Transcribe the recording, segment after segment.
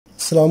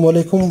Assalamu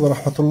alaikum wa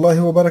rahmatullahi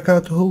wa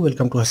barakatuhu.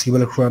 Welcome to Hasib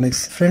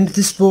Electronics. Friends,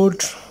 this board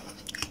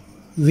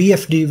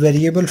VFD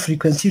variable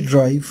frequency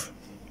drive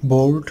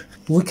board,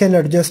 we can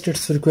adjust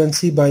its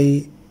frequency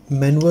by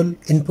manual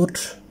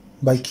input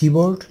by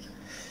keyboard,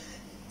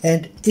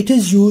 and it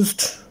is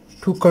used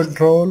to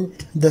control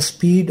the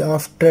speed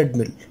of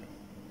TreadMill,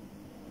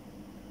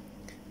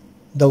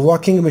 the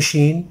walking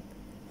machine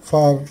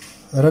for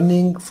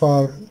running,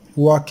 for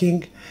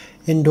walking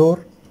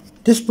indoor.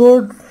 This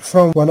board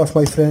from one of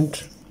my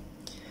friends.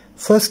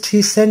 First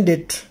he sent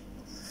it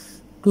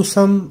to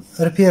some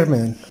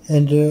repairman,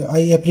 and I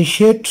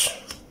appreciate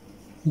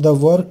the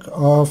work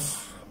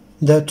of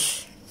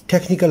that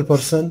technical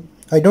person.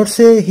 I don't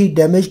say he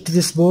damaged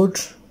this board,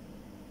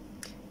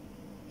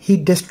 he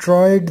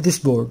destroyed this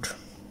board.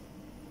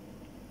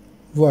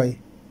 Why?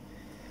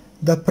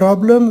 The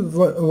problem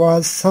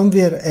was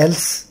somewhere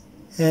else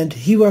and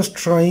he was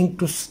trying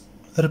to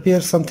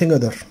repair something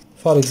other.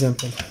 For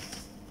example,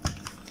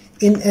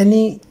 in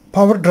any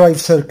power drive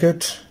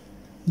circuit,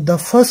 the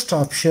first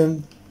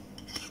option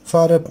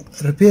for a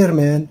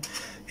repairman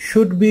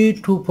should be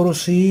to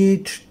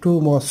proceed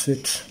to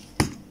MOSFET,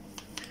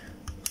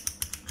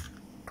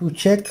 to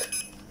check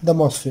the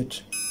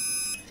MOSFET.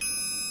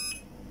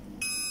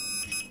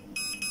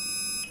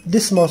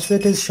 This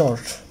MOSFET is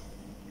short.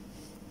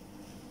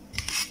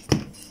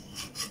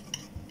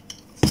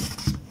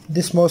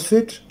 This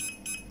MOSFET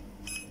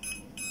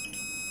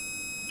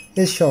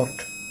is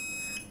short.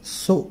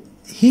 So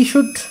he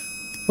should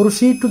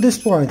proceed to this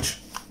point.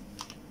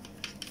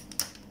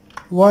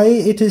 Why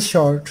it is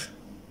short?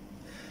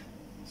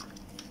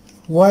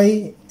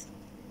 Why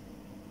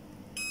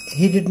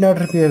he did not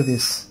repair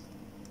this?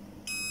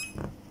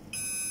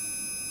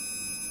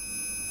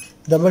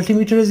 The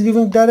multimeter is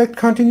giving direct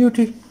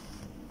continuity.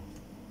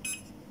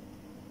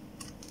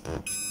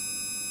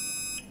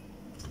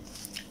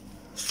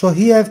 So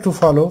he have to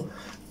follow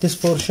this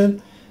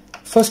portion.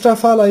 First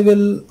of all, I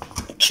will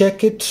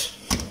check it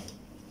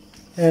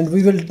and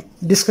we will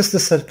discuss the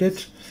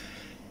circuit.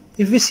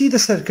 If we see the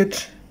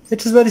circuit,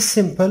 it is very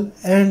simple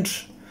and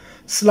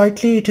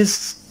slightly it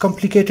is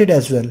complicated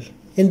as well.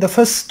 In the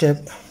first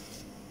step,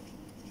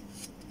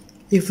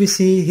 if we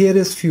see, here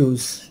is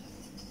fuse.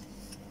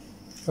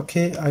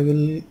 Okay, I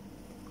will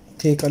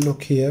take a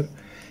look here.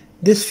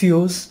 This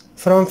fuse,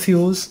 from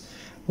fuse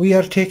we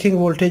are taking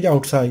voltage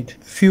outside.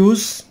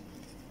 Fuse,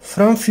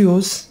 from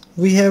fuse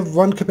we have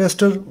one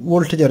capacitor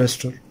voltage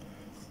arrestor.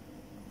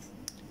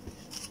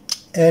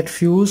 At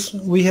fuse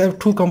we have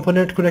two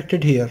components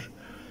connected here,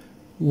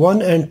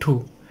 1 and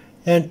 2,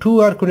 and 2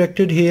 are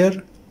connected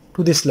here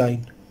to this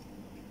line,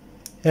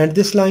 and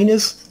this line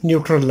is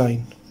neutral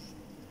line,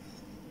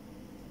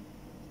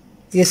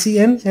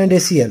 ACN and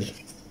ACL.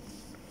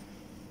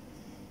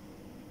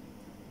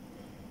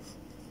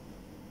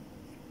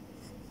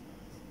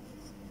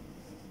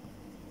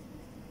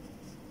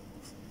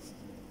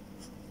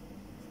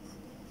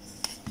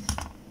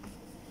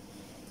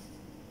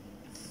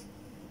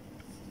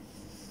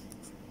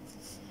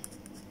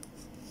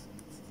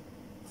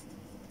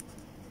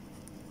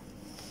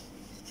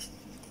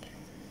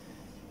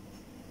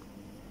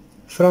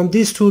 From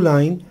these two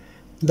lines,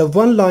 the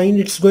one line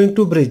it's going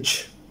to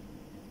bridge.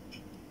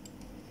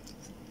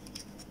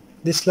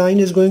 This line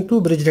is going to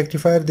bridge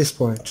rectifier this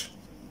point.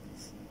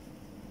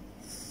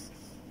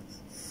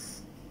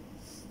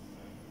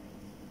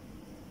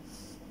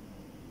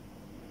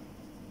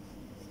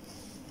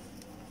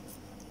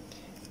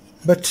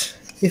 But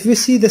if we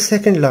see the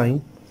second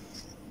line,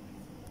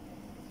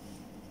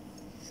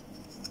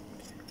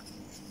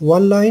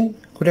 one line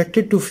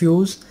connected to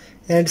fuse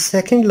and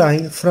second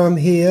line from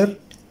here,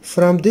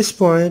 from this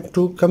point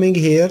to coming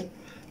here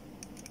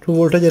to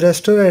voltage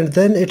arrestor, and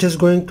then it is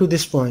going to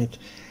this point.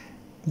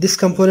 This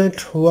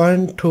component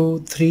 1,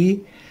 2,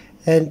 3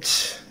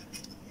 and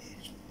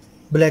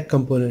black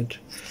component.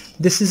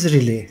 This is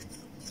relay.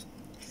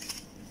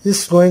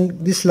 This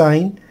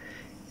line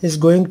is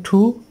going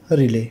to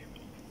relay.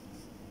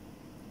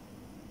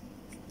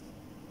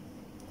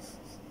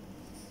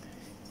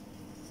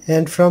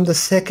 And from the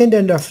second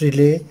end of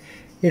relay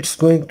it's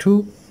going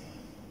to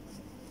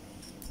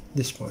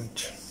this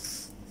point.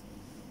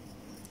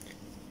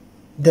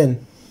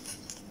 Then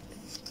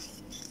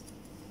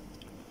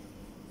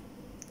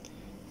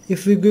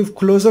if we give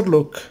closer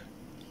look,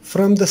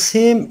 from the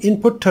same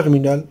input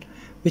terminal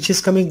which is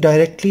coming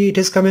directly, it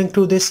is coming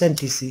to this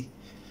NTC.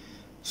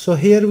 So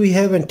here we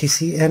have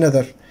NTC,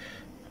 another.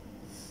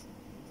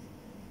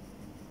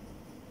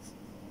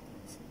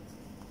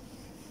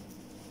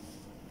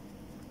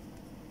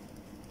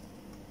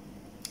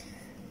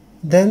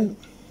 Then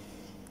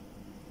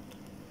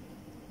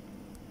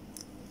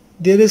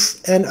there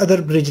is another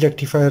bridge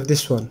rectifier,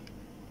 this one,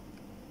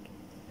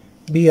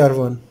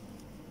 BR1.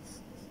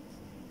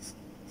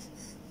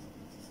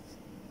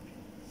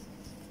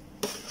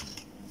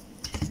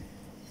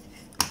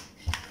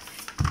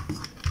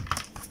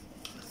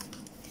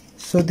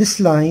 So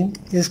this line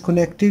is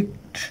connected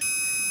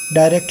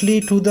directly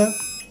to the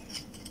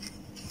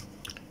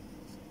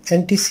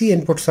NTC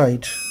input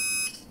side.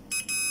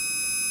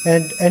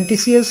 and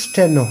NTC is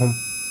 10 ohm.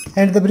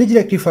 And the bridge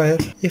rectifier,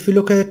 if you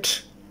look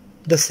at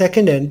the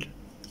second end,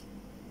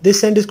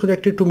 this end is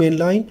connected to main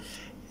line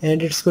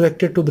and it's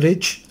connected to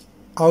bridge.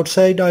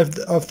 Outside of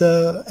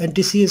the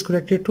NTC is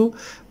connected to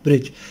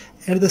bridge,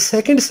 and the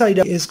second side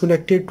is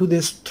connected to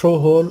this throw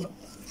hole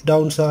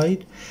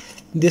downside.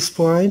 This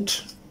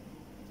point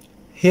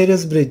here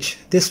is bridge,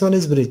 this one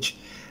is bridge.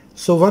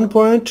 So one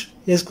point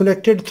is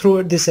connected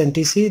through this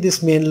NTC,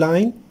 this main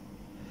line,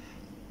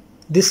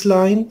 this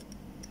line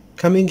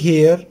coming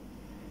here,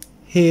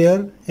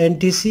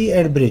 NTC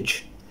and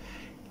bridge.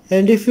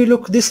 And if you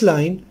look this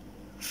line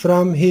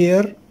from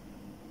here,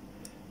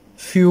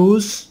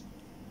 fuse,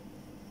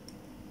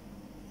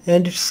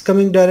 and it's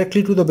coming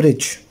directly to the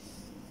bridge.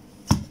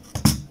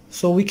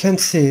 So we can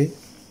say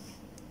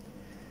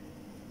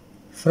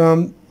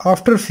from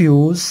after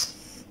fuse,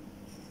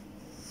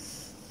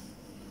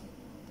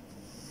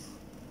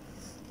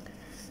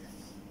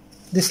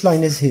 this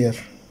line is here.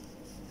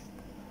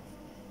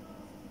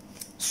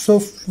 So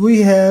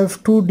we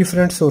have two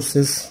different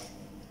sources.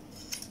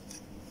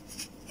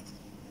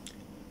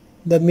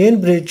 The main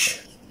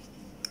bridge,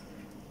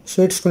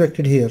 so it's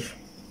connected here.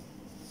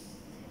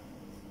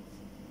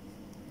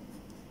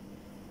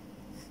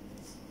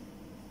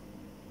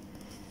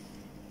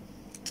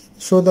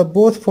 So the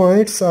both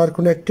points are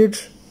connected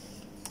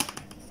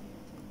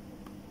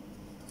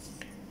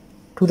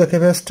to the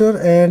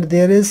capacitor, and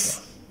there is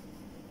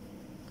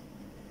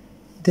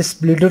this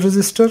bleeder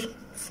resistor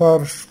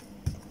for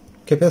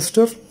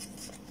capacitor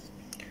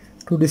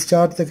to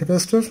discharge the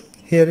capacitor.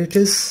 Here it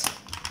is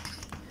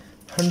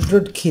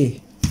 100K.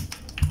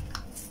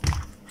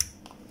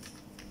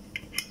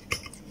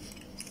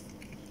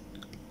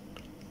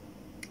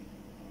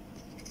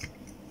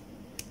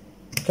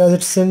 Because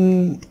it's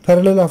in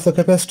parallel of the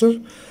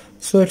capacitor,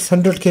 so it's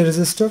 100K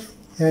resistor.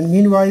 And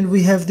meanwhile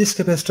we have this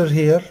capacitor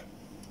here,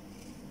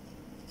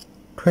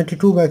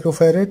 22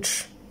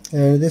 microfarad,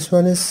 and this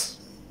one is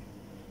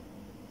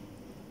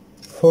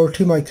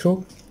 40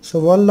 micro. So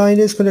one line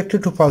is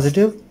connected to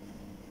positive,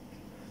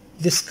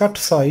 this cut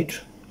side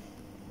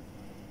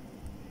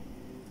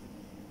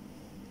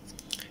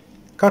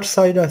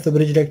of the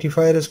bridge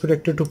rectifier is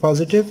connected to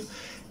positive,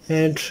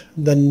 and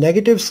the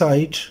negative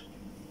side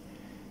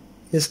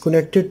is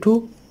connected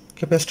to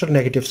capacitor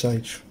negative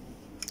side.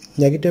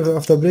 Negative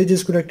of the bridge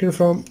is connected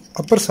from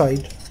upper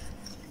side.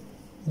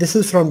 This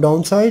is from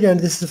downside and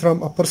this is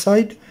from upper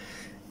side,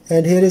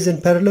 and here is in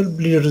parallel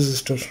bleeder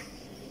resistor.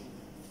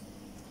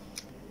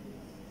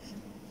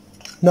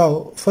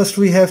 Now first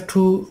we have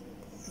to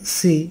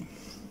see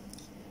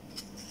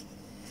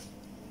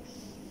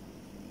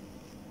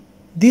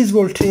these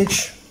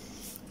voltage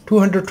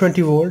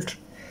 220 volt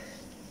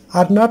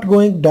are not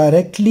going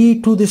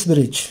directly to this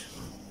bridge.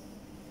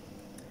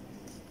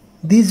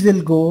 These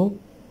will go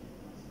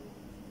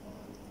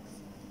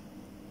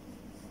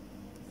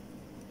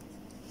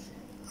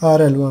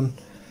RL1.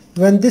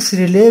 When this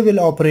relay will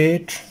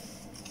operate,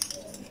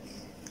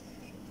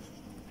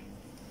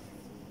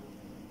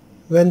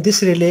 when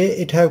this relay,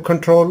 it have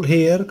control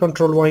here,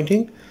 control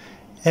winding,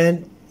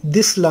 and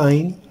this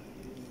line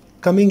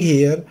coming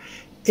here,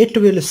 it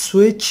will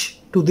switch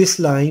to this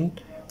line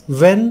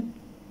when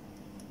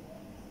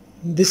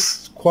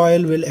this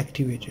coil will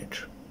activate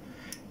it.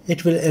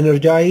 It will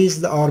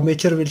energize, the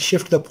armature will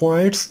shift the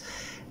points.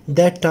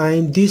 That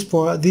time these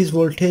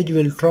voltage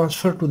will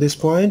transfer to this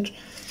point.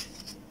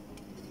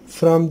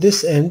 From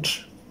this end,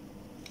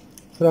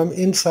 from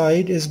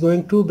inside is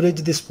going to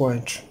bridge this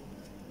point.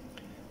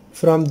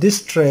 From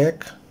this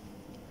track,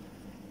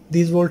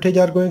 these voltage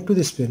are going to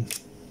this pin.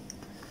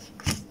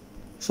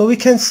 So we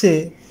can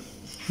say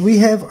we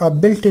have a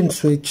built-in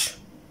switch,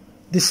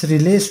 this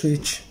relay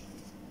switch,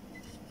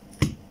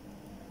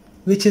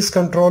 which is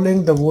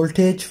controlling the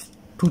voltage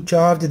to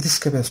charge this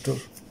capacitor.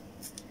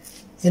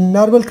 In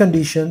normal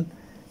condition,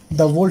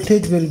 the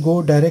voltage will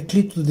go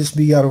directly to this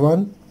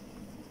BR1.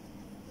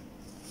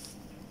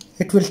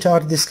 It will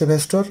charge this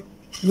capacitor.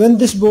 When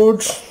this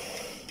board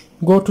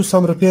go to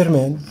some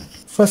repairman,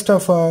 first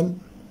of all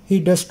he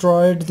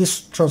destroyed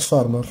this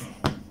transformer,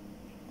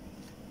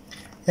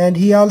 and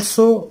he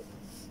also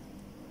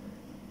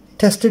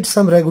tested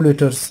some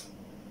regulators.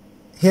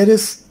 Here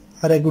is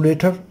a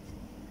regulator,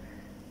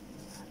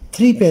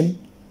 3-pin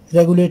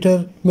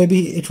regulator.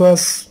 Maybe it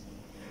was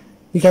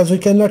because we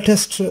cannot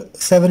test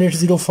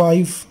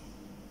 7805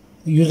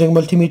 using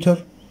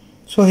multimeter,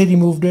 so he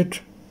removed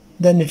it,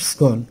 then it's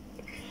gone.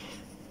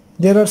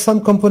 There are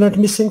some components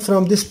missing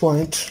from this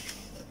point.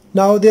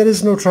 Now there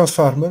is no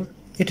transformer.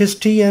 It is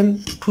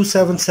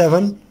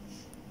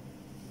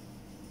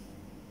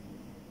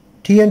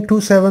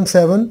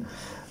TN277.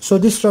 So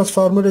this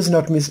transformer is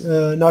not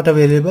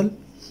available.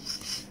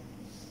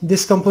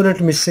 This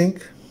component missing.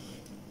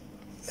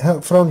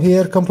 From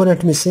here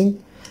component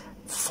missing.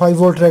 5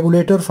 volt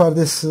regulator for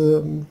this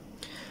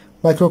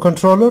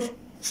microcontroller.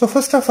 So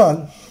first of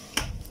all,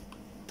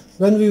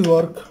 when we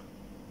work,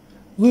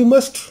 we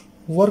must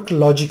work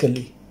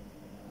logically.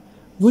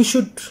 We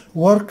should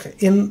work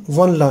in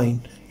one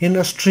line, in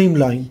a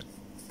streamline,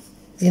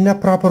 in a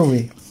proper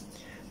way.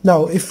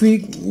 Now if we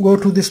go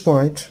to this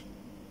point,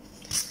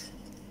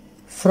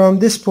 from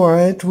this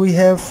point we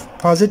have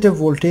positive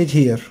voltage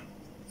here.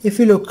 If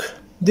you look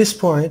this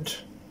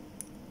point,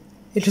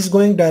 it is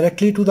going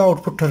directly to the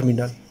output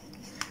terminal.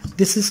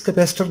 This is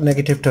capacitor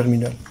negative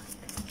terminal.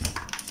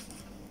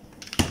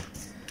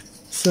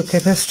 So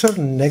capacitor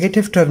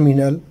negative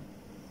terminal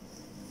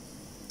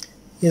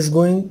is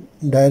going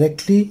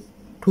directly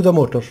to the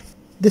motor.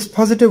 This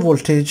positive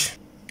voltage,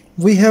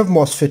 we have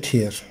MOSFET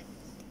here.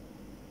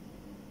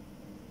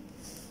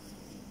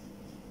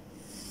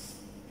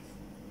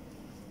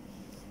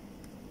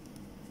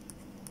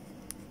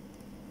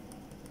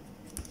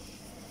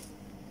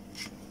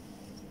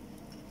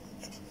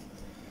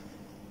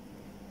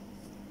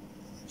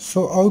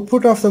 So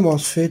output of the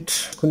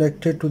MOSFET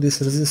connected to this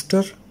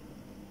resistor.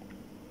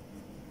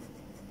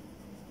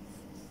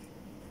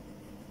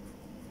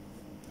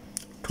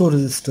 To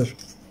resistor.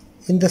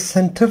 In the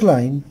center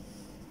line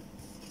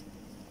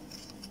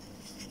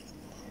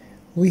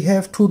we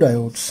have two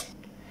diodes.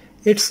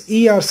 It's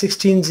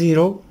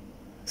ER160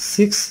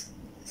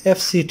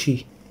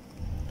 FCT,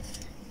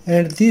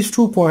 and these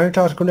 2 points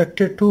are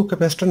connected to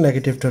capacitor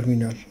negative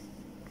terminal.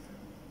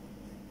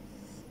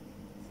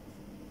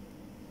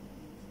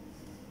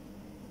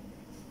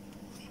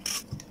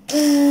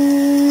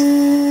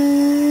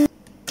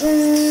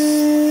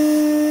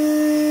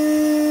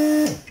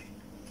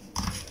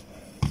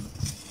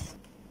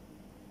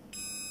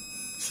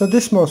 So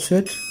this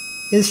MOSFET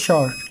is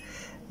short.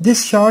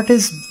 This short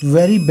is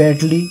very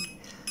badly.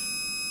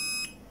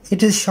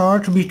 It is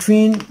short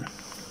between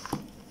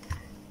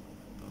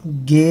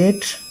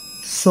gate,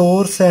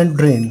 source and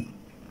drain.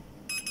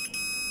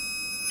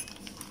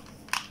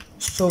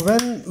 So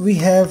when we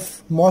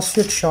have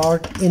MOSFET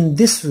short in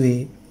this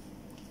way,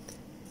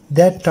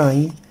 that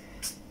time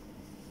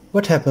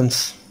what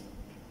happens?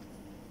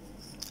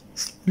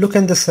 Look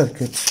at the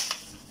circuit.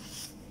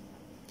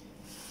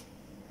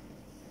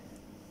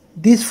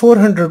 These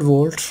 400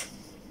 volts,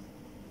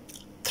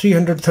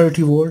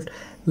 330 volt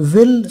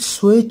will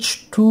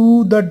switch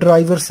to the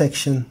driver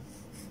section.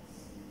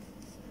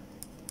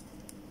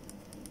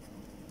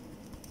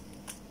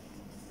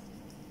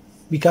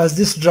 Because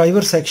this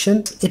driver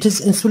section, it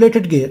is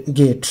insulated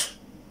gate.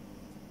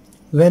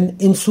 When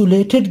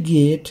insulated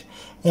gate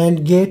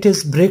and gate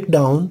is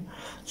breakdown,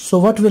 so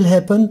what will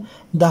happen?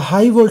 The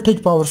high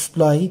voltage power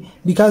supply,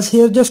 because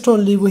here just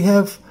only we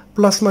have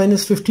plus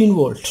minus 15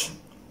 volts.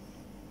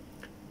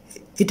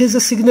 It is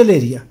a signal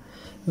area.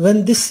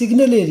 When this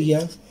signal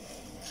area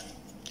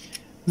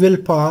will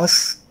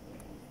pass,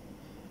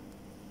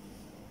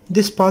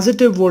 this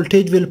positive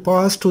voltage will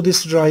pass to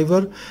this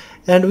driver,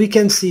 and we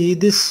can see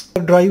this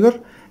driver,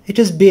 it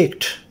is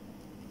baked.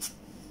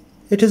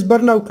 It is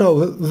burned out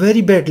now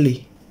very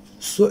badly.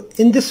 So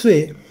in this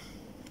way,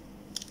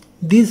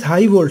 these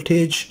high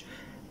voltage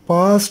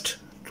passed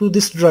to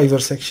this driver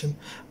section.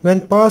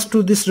 When passed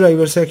to this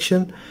driver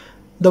section,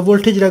 the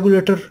voltage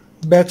regulator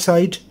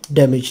backside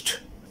damaged.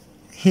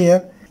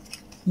 Here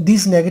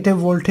these negative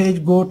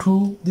voltage go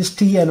to this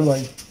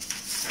TNY.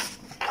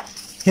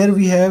 Here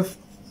we have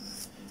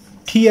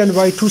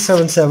TNY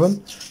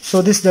 277.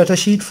 So this data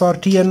sheet for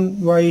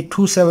TNY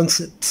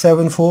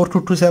 2774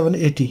 to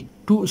 280.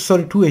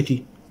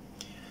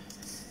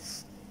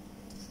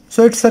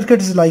 So its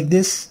circuit is like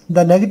this.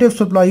 The negative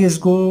supply is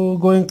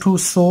going to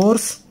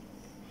source,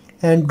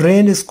 and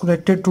drain is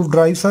connected to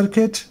drive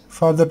circuit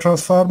for the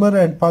transformer,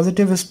 and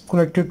positive is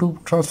connected to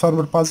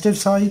transformer positive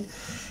side,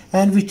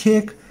 and we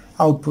take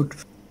output.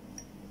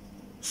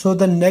 So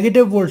the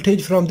negative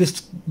voltage from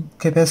this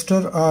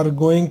capacitor are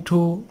going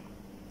to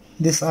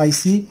this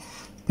IC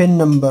pin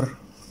number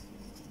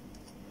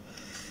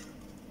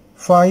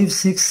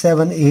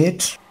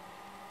 5678,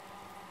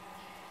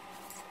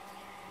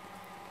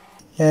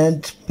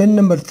 and pin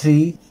number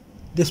 3,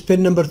 this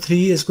pin number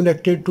 3 is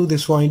connected to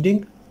this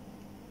winding,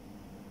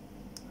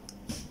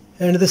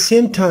 and at the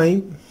same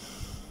time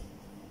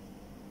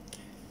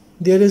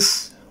there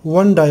is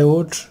one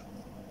diode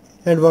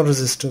and one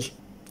resistor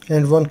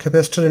and one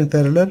capacitor in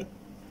parallel.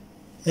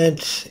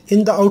 And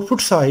in the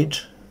output side,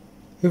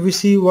 if we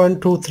see 1,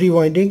 2, 3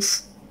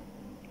 windings,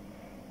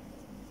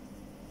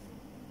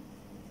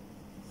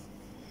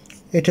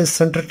 it is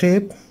center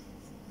tape.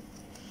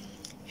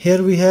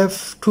 Here we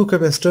have two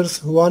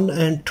capacitors, 1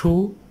 and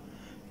 2,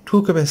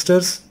 two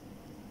capacitors,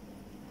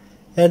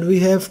 and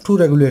we have two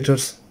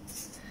regulators.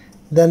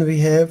 Then we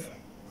have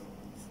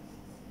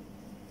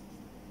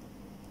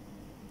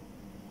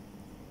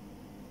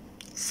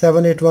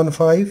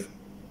 (7815),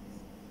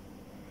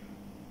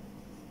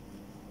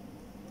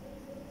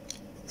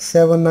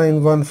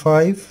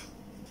 7915.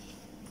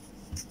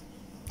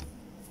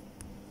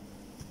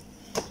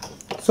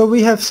 So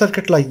we have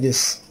circuit like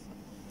this.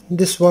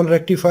 This one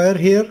rectifier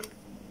here.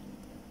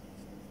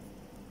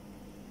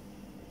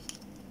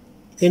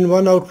 In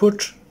one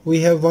output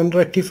we have one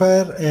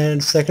rectifier,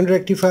 and second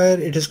rectifier,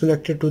 it is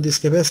connected to this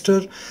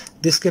capacitor.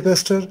 This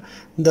capacitor,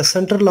 the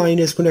center line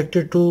is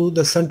connected to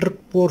the center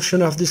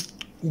portion of these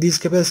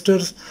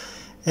capacitors,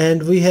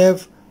 and we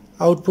have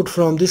output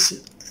from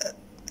this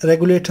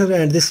regulator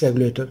and this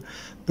regulator.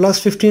 plus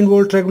 15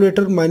 volt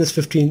regulator, minus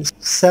 15,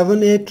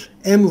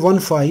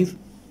 78M15,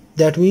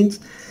 that means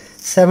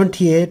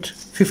 78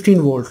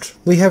 15 volt.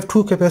 We have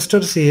two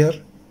capacitors here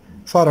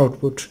for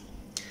output.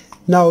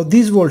 Now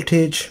these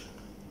voltage,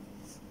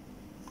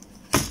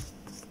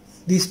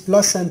 these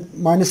plus and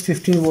minus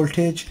 15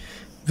 voltage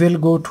will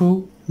go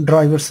to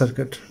driver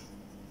circuit.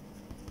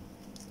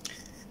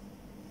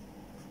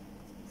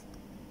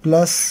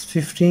 Plus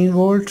 15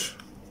 volt,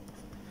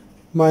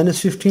 minus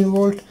 15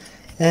 volt,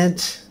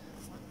 and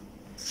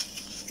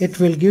it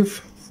will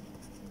give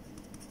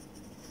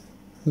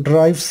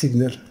drive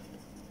signal,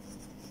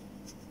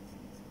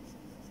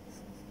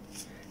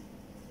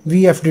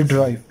 VFD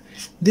drive.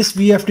 This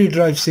VFD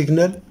drive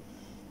signal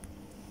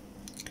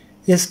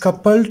is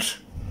coupled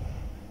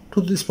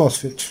to this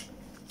MOSFET,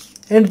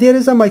 and there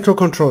is a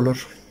microcontroller.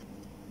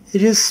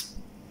 It is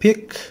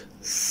PIC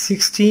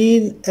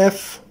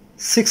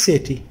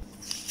 16F680.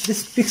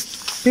 This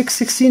PIC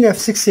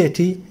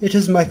 16F680, it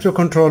is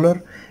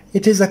microcontroller.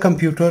 It is a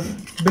computer,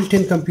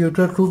 built-in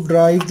computer to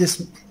drive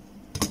this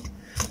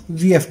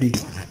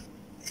VFD.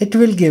 It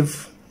will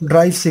give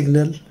drive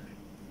signal,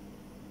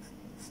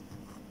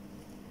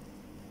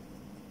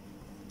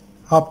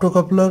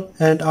 optocoupler,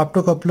 and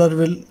optocoupler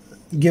will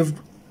give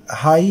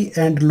high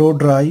and low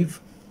drive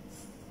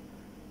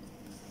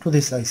to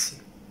this IC.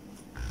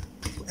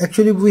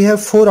 Actually we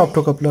have 4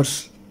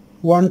 optocouplers,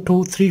 1,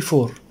 2, 3,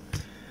 4.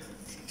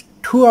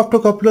 2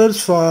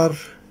 optocouplers for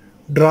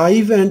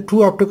drive and 2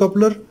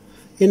 optocoupler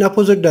in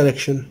opposite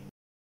direction.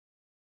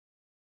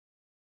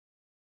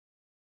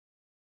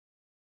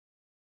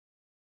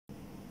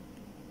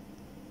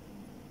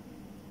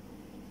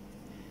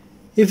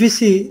 If we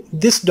see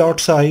this dot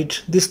side,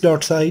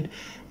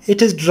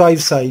 it is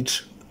drive side.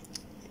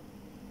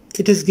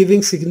 It is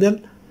giving signal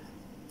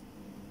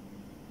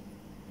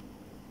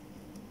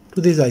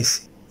to this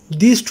IC.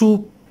 These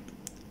 2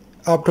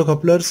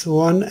 optocouplers,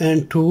 1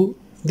 and 2,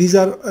 these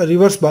are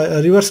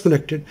reverse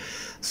connected.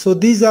 So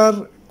these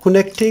are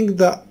connecting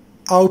the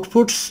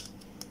outputs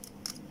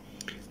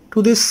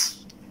to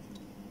this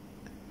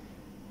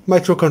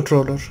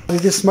microcontroller.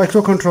 This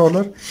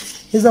microcontroller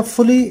is a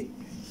fully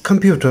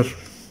computer.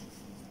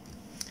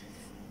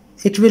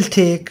 It will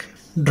take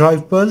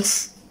drive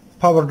pulse,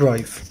 power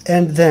drive,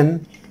 and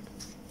then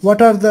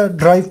what are the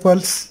drive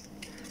pulse?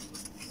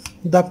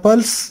 The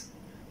pulse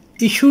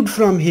issued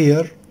from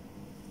here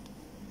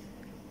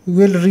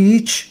will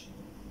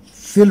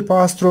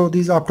pass through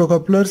these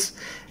optocouplers,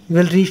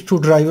 will reach to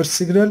driver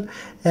signal,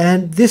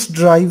 and this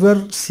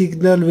driver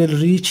signal will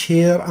reach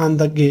here on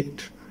the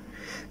gate.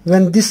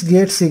 When this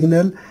gate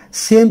signal,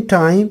 same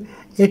time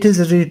it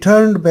is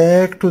returned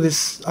back to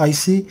this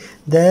IC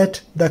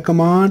that the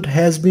command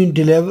has been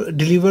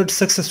delivered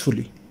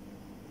successfully.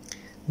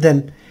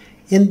 Then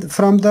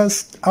from the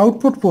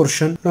output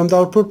portion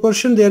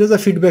there is a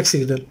feedback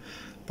signal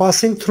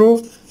passing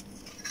through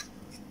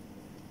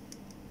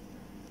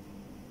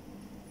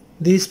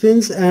these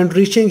pins and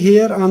reaching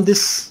here on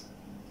this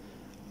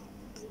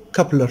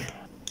coupler.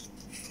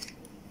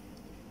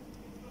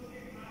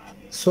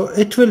 So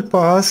it will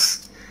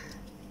pass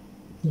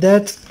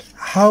that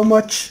how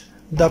much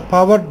the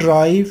power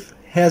drive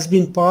has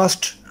been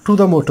passed to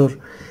the motor,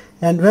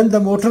 and when the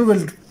motor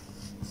will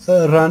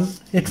run,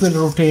 it will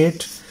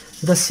rotate.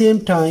 The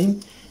same time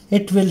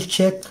it will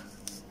check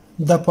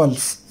the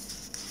pulse,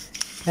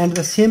 and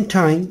the same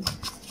time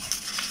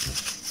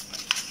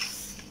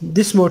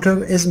this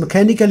motor is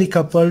mechanically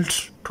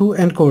coupled to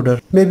encoder.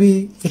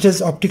 Maybe it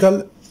is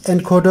optical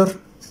encoder,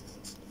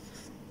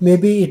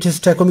 maybe it is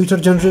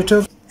tachometer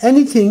generator,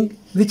 anything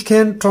which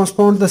can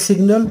transport the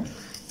signal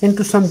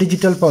into some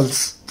digital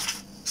pulse.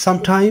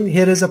 Sometime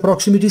here is a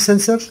proximity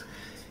sensor.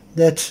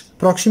 That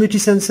proximity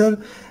sensor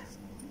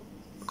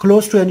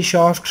close to any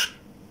shaft,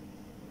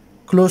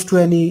 close to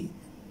any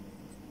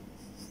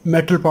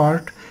metal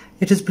part,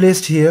 it is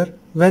placed here.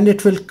 When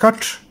it will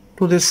cut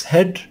to this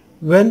head,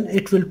 when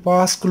it will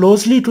pass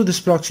closely to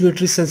this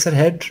proximity sensor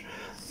head,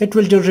 it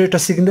will generate a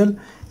signal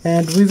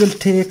and we will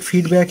take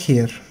feedback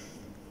here.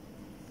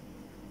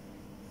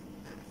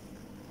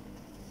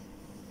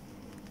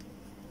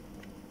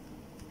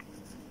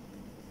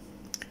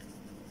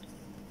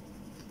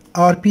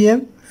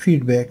 RPM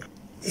feedback.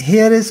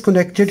 Here is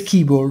connected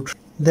keyboard.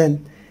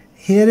 Then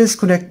here is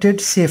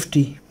connected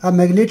safety. A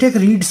magnetic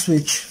reed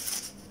switch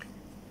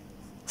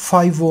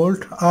 5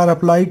 volt are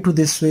applied to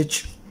this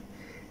switch,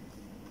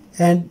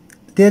 and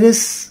there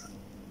is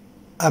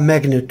a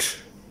magnet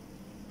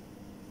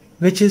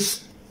which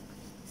is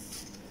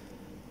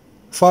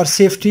for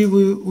safety.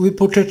 We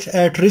put it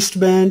at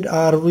wristband,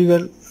 or we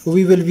will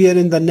wear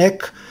in the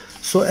neck,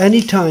 so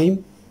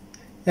anytime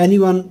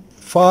anyone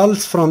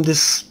falls from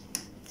this,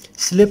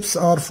 slips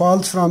or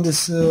falls from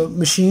this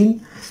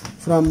machine,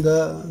 from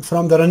the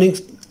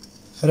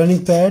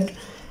running pad,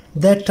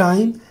 that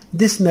time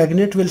this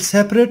magnet will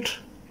separate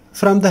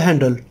from the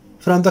handle,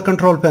 from the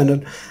control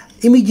panel.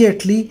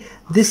 Immediately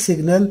this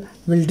signal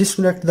will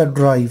disconnect the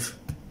drive,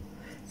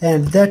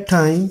 and that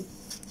time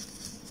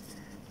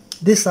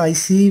this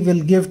IC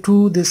will give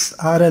to this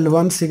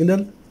RL1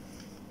 signal,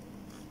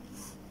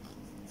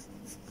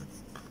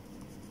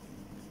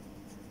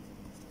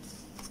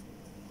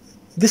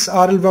 this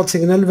RL1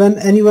 signal, when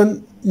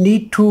anyone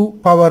need to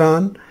power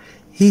on,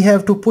 he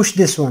have to push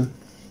this one,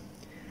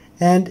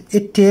 and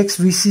it takes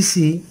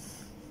VCC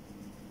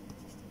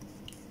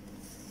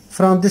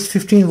from this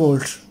 15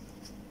 volt.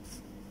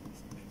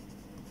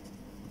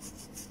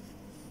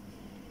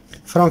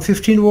 From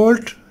 15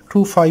 volt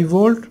to 5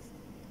 volt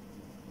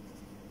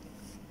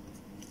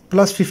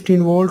plus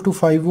 15 volt to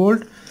 5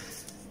 volt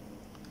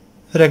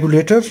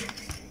regulator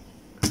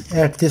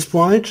at this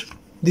point,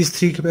 these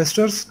three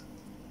capacitors,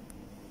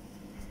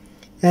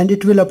 and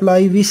it will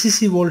apply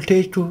VCC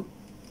voltage to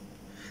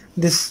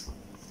this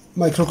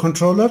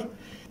microcontroller.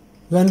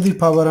 When we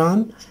power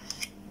on,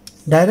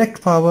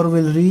 direct power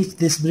will reach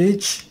this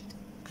bridge,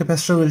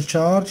 capacitor will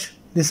charge,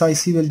 this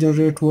IC will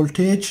generate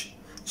voltage,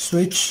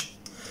 switch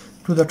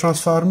to the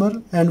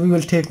transformer, and we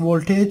will take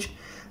voltage.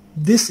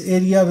 This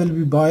area will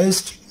be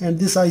biased and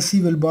this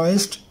IC will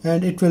biased,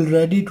 and it will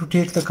ready to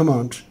take the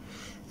command.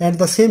 At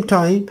the same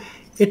time,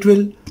 it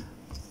will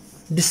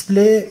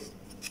display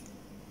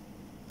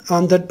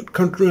on the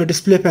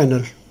display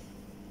panel.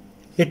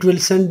 It will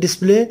send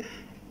display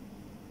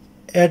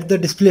at the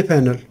display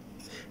panel,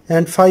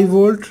 and 5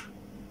 volt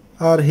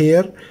are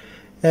here,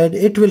 and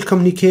it will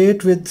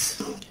communicate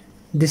with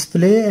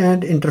display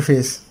and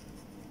interface.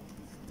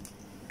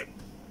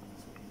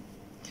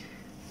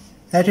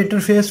 At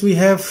interface we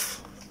have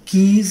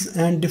keys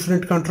and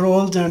different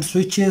controls and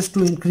switches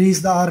to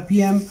increase the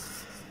RPM,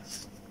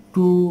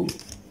 to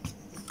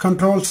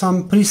control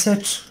some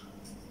preset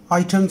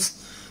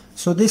items.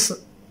 So this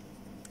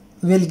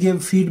will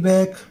give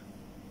feedback,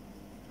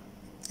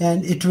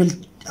 and it will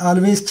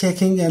always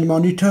checking and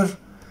monitor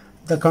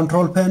the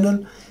control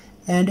panel,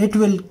 and it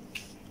will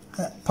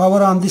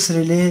power on this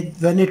relay.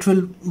 When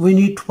we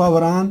need to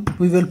power on,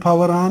 we will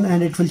power on,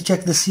 and it will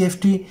check the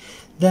CFT.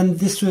 Then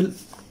this will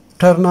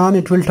turn on,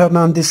 it will turn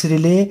on this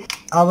relay.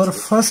 Our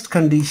first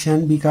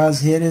condition,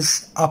 because here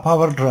is a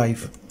power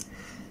drive,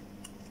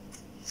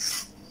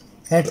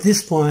 at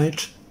this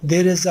point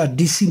there is a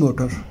DC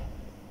motor,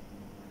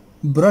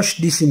 brush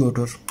DC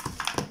motor,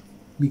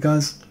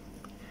 because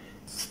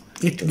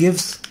it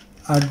gives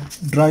a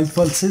drive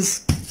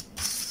pulses.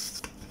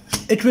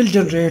 It will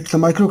generate, the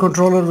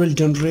microcontroller will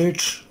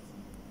generate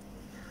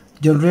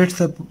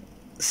the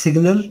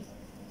signal,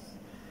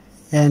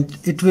 and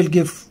it will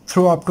give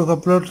through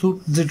optocoupler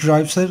to the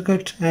drive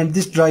circuit, and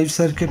this drive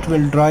circuit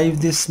will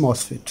drive this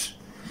MOSFET,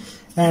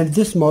 and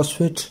this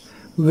MOSFET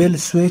will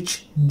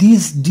switch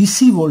these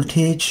DC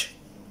voltage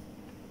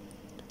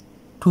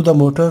to the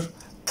motor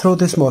through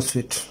this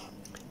MOSFET.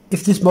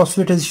 If this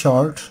MOSFET is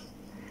short,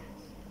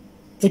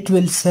 it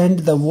will send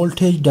the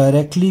voltage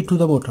directly to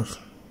the motor,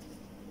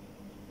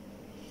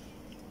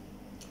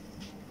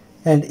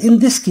 and in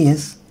this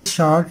case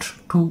short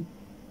to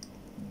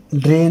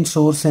drain,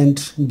 source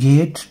and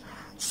gate.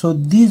 So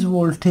these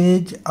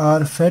voltage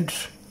are fed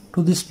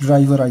to this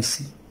driver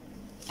IC,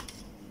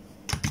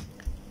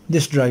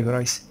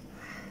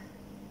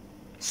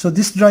 so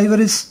this driver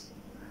is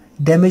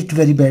damaged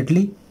very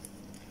badly.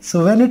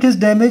 So when it is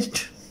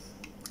damaged,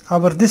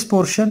 this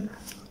portion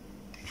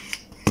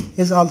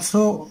is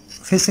also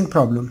facing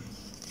problem.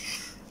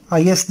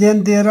 Yes,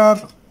 then there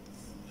are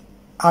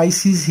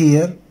ICs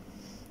here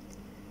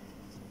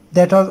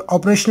that are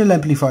operational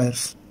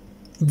amplifiers.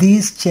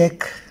 These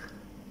check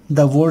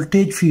the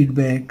voltage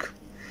feedback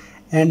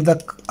and the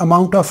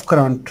amount of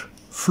current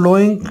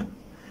flowing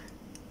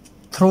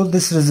through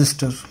this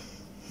resistor.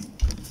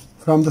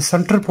 From the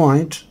center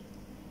point,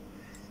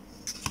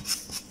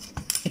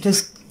 it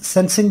is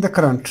sensing the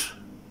current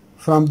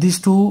from these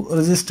two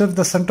resistors,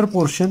 the center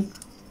portion.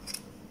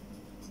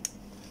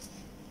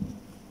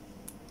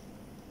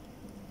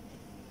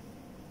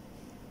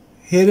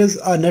 Here is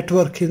a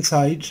network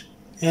inside,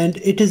 and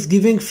it is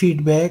giving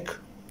feedback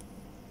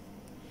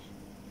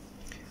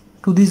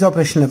to these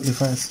operational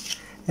amplifiers,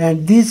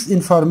 and these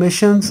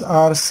informations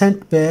are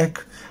sent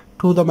back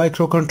to the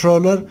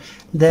microcontroller,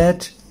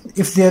 that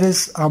if there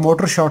is a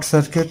motor short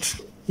circuit,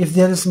 if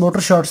there is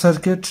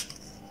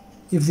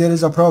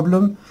a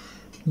problem,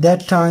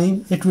 that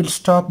time it will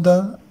stop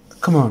the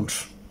command,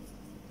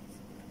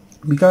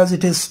 because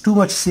it is too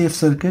much safe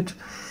circuit.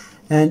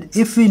 And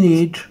if we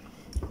need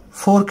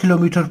 4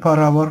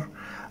 km/h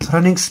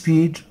running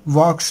speed,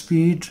 walk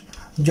speed,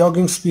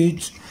 jogging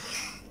speed,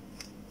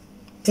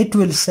 it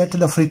will set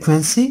the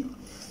frequency,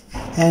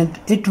 and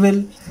it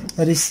will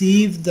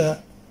receive the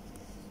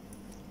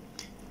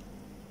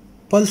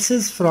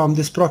pulses from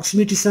this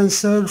proximity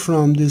sensor,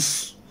 from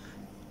this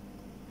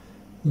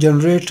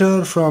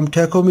generator, from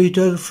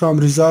tachometer,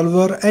 from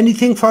resolver,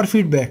 anything for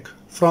feedback,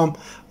 from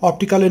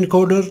optical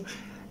encoder,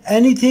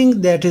 anything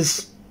that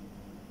is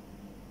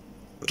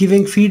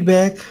giving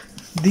feedback,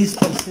 these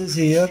pulses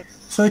here.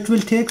 So it will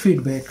take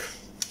feedback.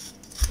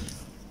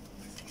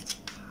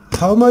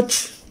 How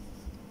much?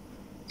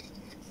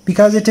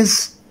 Because it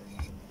is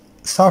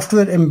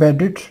software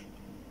embedded,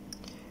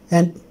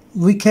 and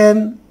we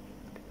can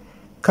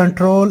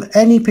control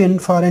any pin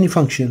for any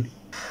function.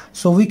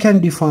 So we can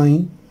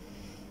define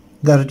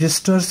the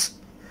registers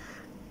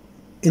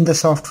in the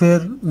software,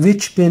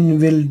 which pin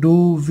will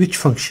do which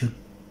function.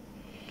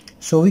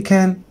 So we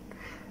can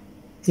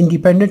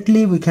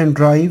independently we can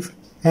drive,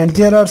 and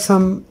there are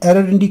some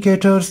error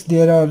indicators,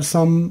 there are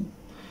some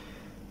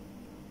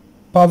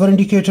power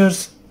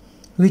indicators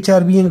which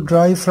are being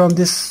derived from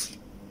this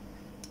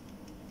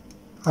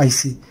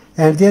IC,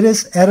 and there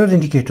is error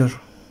indicator.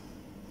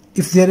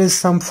 If there is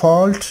some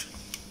fault,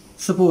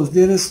 suppose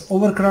there is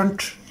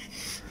overcurrent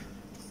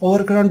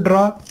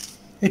draw,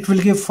 it will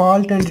give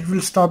fault and it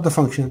will stop the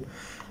function.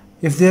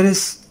 If there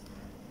is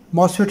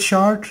MOSFET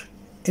short,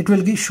 it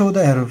will show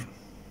the error.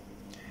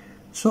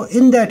 So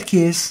in that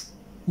case,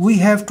 we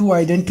have to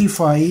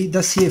identify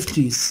the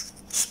safeties.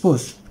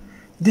 Suppose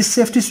this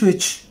safety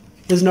switch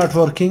is not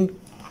working,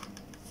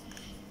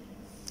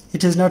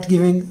 it is not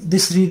giving,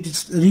 this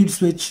read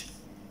switch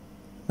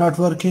not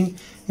working,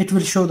 it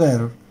will show the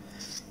error.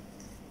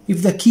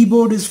 If the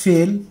keyboard is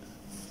fail,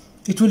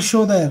 it will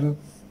show the error.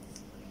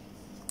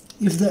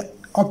 If the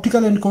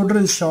optical encoder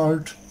is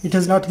short, it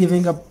is not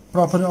giving a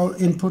proper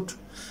input,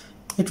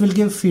 it will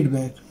give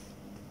feedback.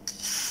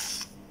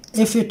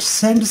 If it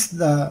sends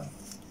the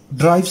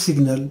drive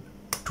signal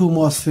to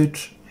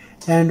MOSFET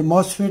and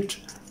MOSFET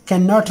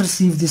cannot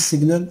receive this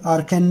signal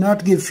or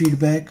cannot give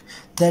feedback,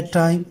 that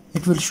time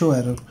it will show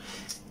error.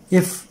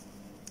 If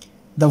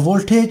the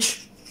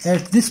voltage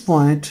at this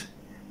point,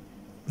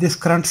 this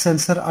current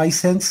sensor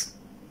iSense,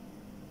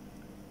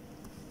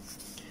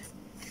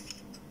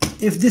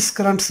 if this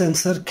current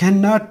sensor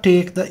cannot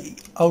take the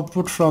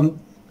output from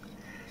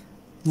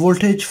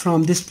voltage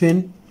from this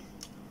pin,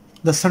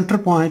 the center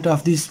point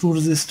of these two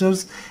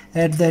resistors,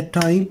 at that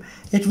time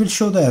it will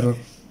show the error.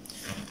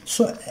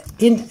 So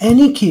in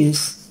any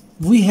case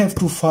we have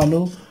to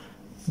follow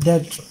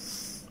that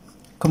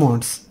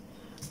commands.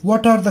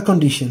 What are the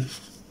conditions?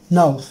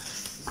 Now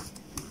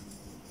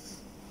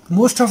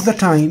most of the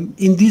time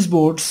in these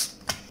boards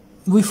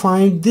we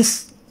find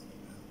this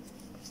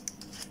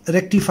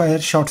rectifier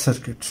short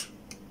circuit.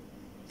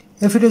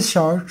 If it is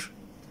short,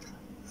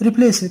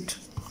 replace it.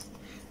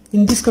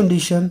 In this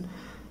condition,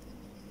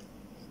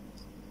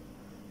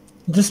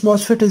 this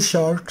MOSFET is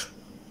short,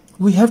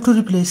 we have to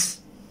replace.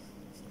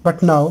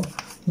 But now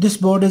this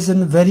board is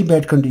in very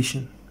bad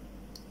condition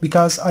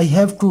because I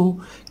have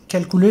to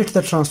calculate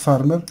the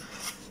transformer.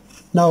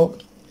 Now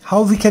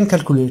how we can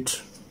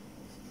calculate?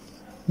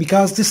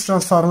 Because this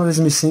transformer is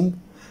missing,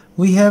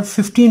 we have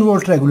 15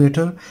 volt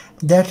regulator,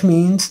 that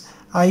means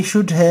I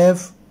should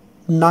have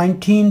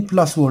 19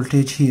 plus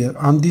voltage here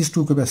on these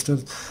two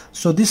capacitors.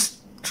 So this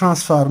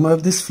transformer,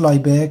 this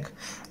flyback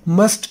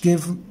must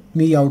give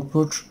me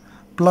output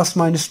plus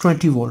minus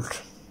 20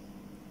 volt.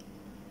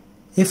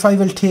 If I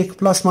will take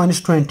plus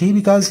minus 20,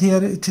 because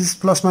here it is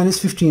plus minus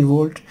 15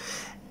 volt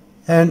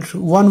and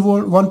 1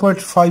 volt,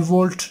 1.5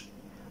 volt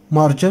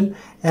margin,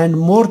 and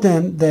more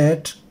than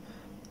that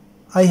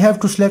I have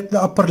to select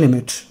the upper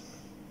limit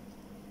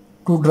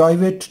to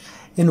drive it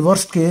in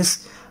worst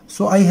case.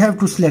 So I have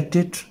to select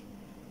it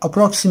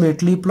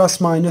approximately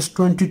plus minus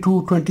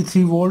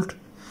 22-23 volt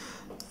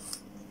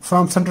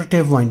from center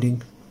tape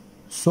winding.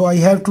 So I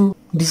have to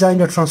design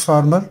a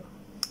transformer,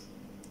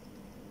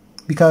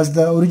 because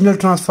the original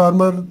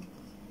transformer,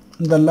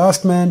 the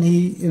last man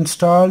he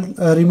installed,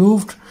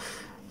 removed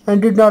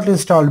and did not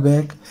install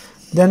back.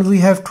 Then we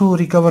have to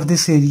recover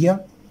this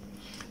area.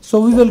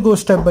 So we will go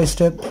step by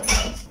step.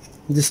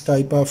 This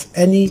type of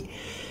any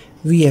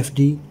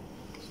VFD,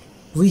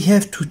 we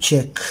have to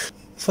check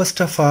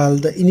first of all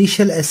the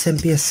initial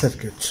SMPS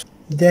circuit,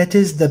 that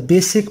is the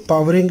basic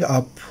powering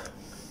up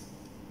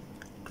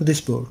to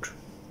this board.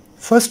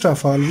 First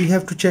of all we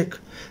have to check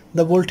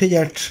the voltage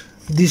at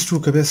these two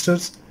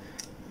capacitors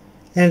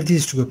and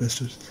these two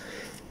capacitors.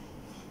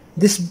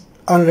 This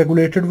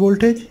unregulated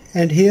voltage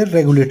and here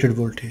regulated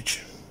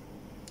voltage.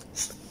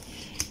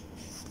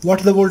 What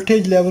the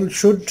voltage level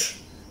should,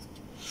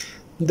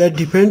 that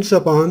depends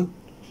upon,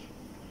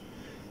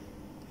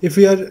 if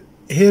we are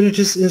here it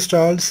is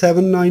installed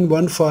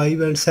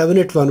 7915 and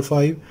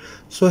 7815,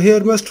 so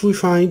here must we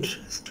find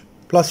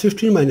plus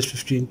 15 minus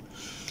 15,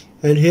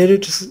 and here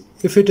it is,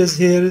 if it is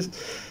here is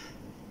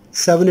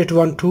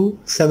 7812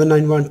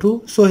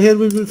 7912, so here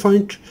we will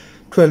find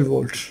 12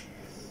 volts.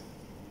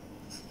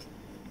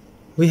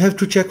 We have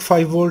to check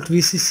 5 volt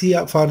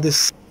VCC for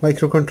this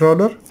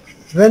microcontroller.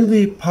 When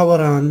we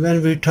power on,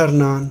 when we turn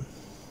on,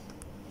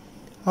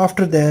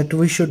 after that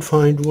we should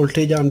find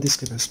voltage on this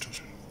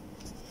capacitor.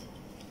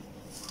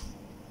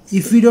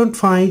 If we don't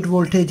find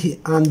voltage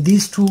on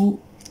these two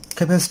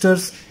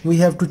capacitors, we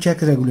have to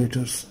check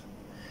regulators.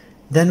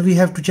 Then we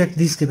have to check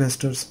these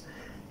capacitors.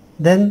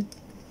 Then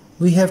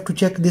we have to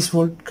check this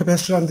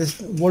capacitor on this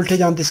voltage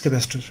on this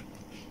capacitor.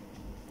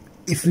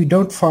 If we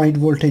don't find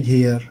voltage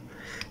here,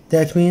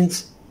 that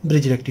means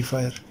bridge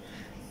rectifier,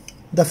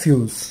 the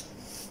fuse,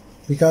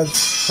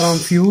 because from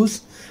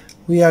fuse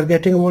we are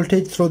getting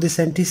voltage through this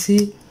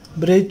NTC,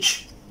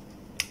 bridge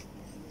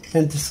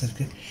and this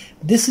circuit.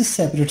 This is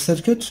separate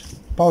circuit,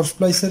 power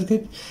supply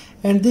circuit,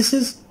 and this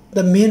is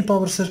the main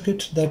power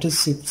circuit, that is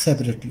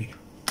separately.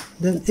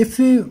 Then if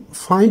we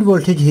find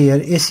voltage here,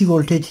 AC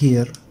voltage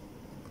here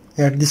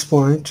at this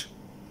point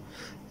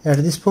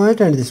and this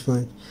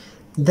point,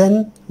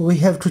 Then we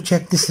have to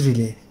check this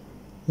relay.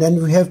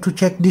 Then we have to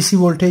check DC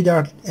voltage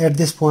at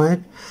this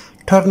point,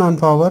 turn on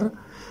power,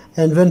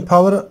 and when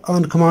power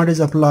on command is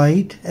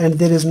applied and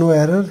there is no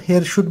error,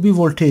 here should be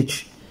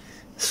voltage.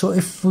 So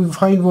if we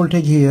find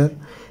voltage here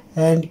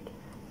and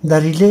the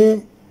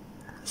relay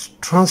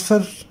tries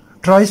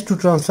to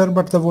transfer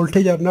but the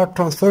voltage are not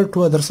transferred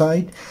to other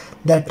side,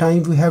 that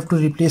time we have to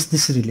replace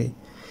this relay.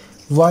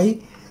 Why?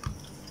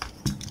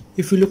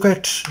 If you look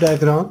at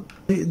diagram,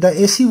 the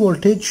AC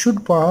voltage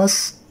should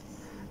pass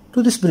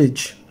to this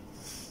bridge.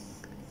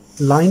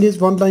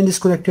 One line is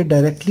connected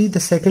directly, the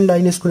second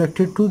line is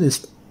connected to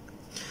this.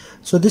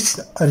 So this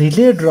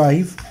relay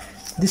drive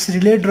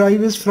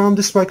is from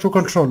this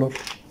microcontroller.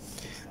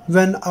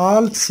 When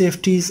all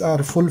safeties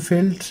are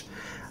fulfilled,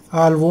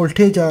 all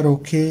voltage are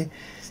okay,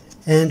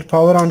 and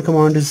power on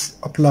command is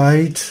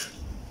applied,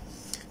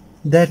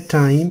 that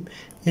time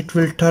it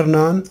will turn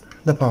on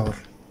the power.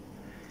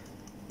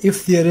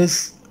 If there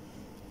is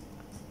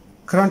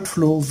current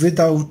flow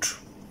without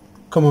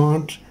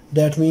command,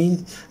 that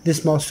means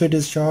this MOSFET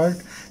is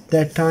charged,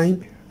 that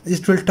time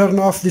it will turn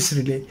off this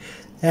relay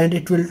and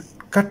it will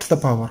cut the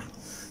power.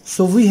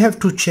 So we have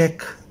to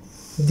check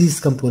these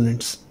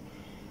components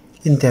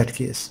in that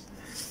case.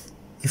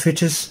 If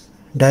it is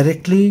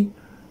directly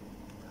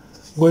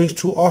going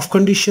to off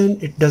condition,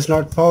 it does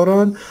not power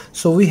on,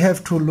 so we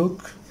have to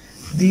look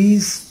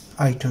these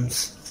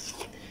items.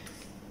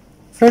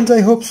 Friends,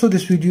 I hope so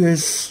this video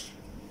is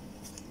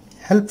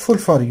helpful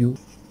for you.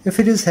 If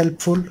it is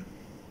helpful,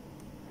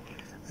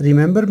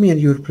 remember me in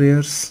your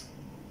prayers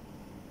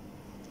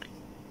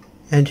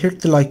and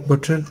hit the like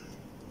button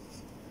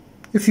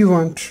if you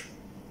want.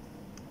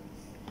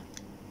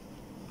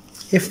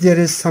 If there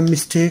is some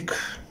mistake,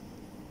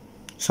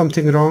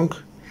 something wrong,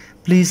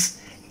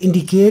 please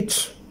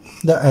indicate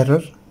the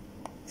error.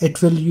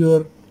 It will be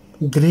your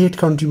great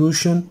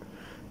contribution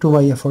to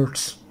my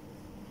efforts.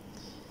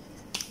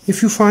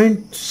 If you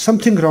find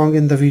something wrong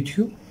in the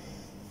video,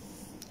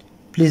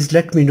 please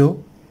let me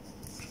know,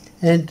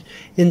 and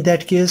in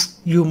that case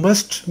you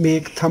must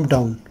make thumb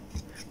down.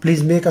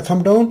 Please make a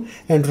thumb down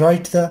and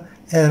write the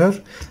error.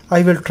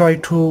 I will try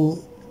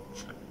to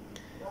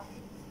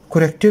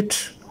correct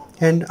it,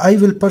 and I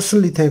will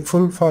personally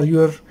thankful for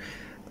your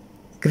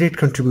great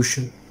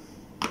contribution.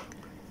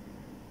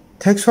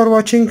 Thanks for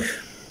watching.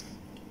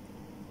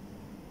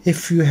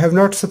 If you have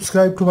not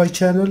subscribed to my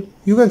channel,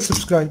 you can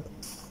subscribe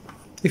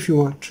if you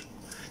want.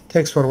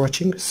 Thanks for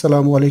watching.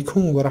 Assalamu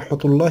alaikum wa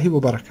rahmatullahi wa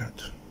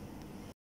barakatuh.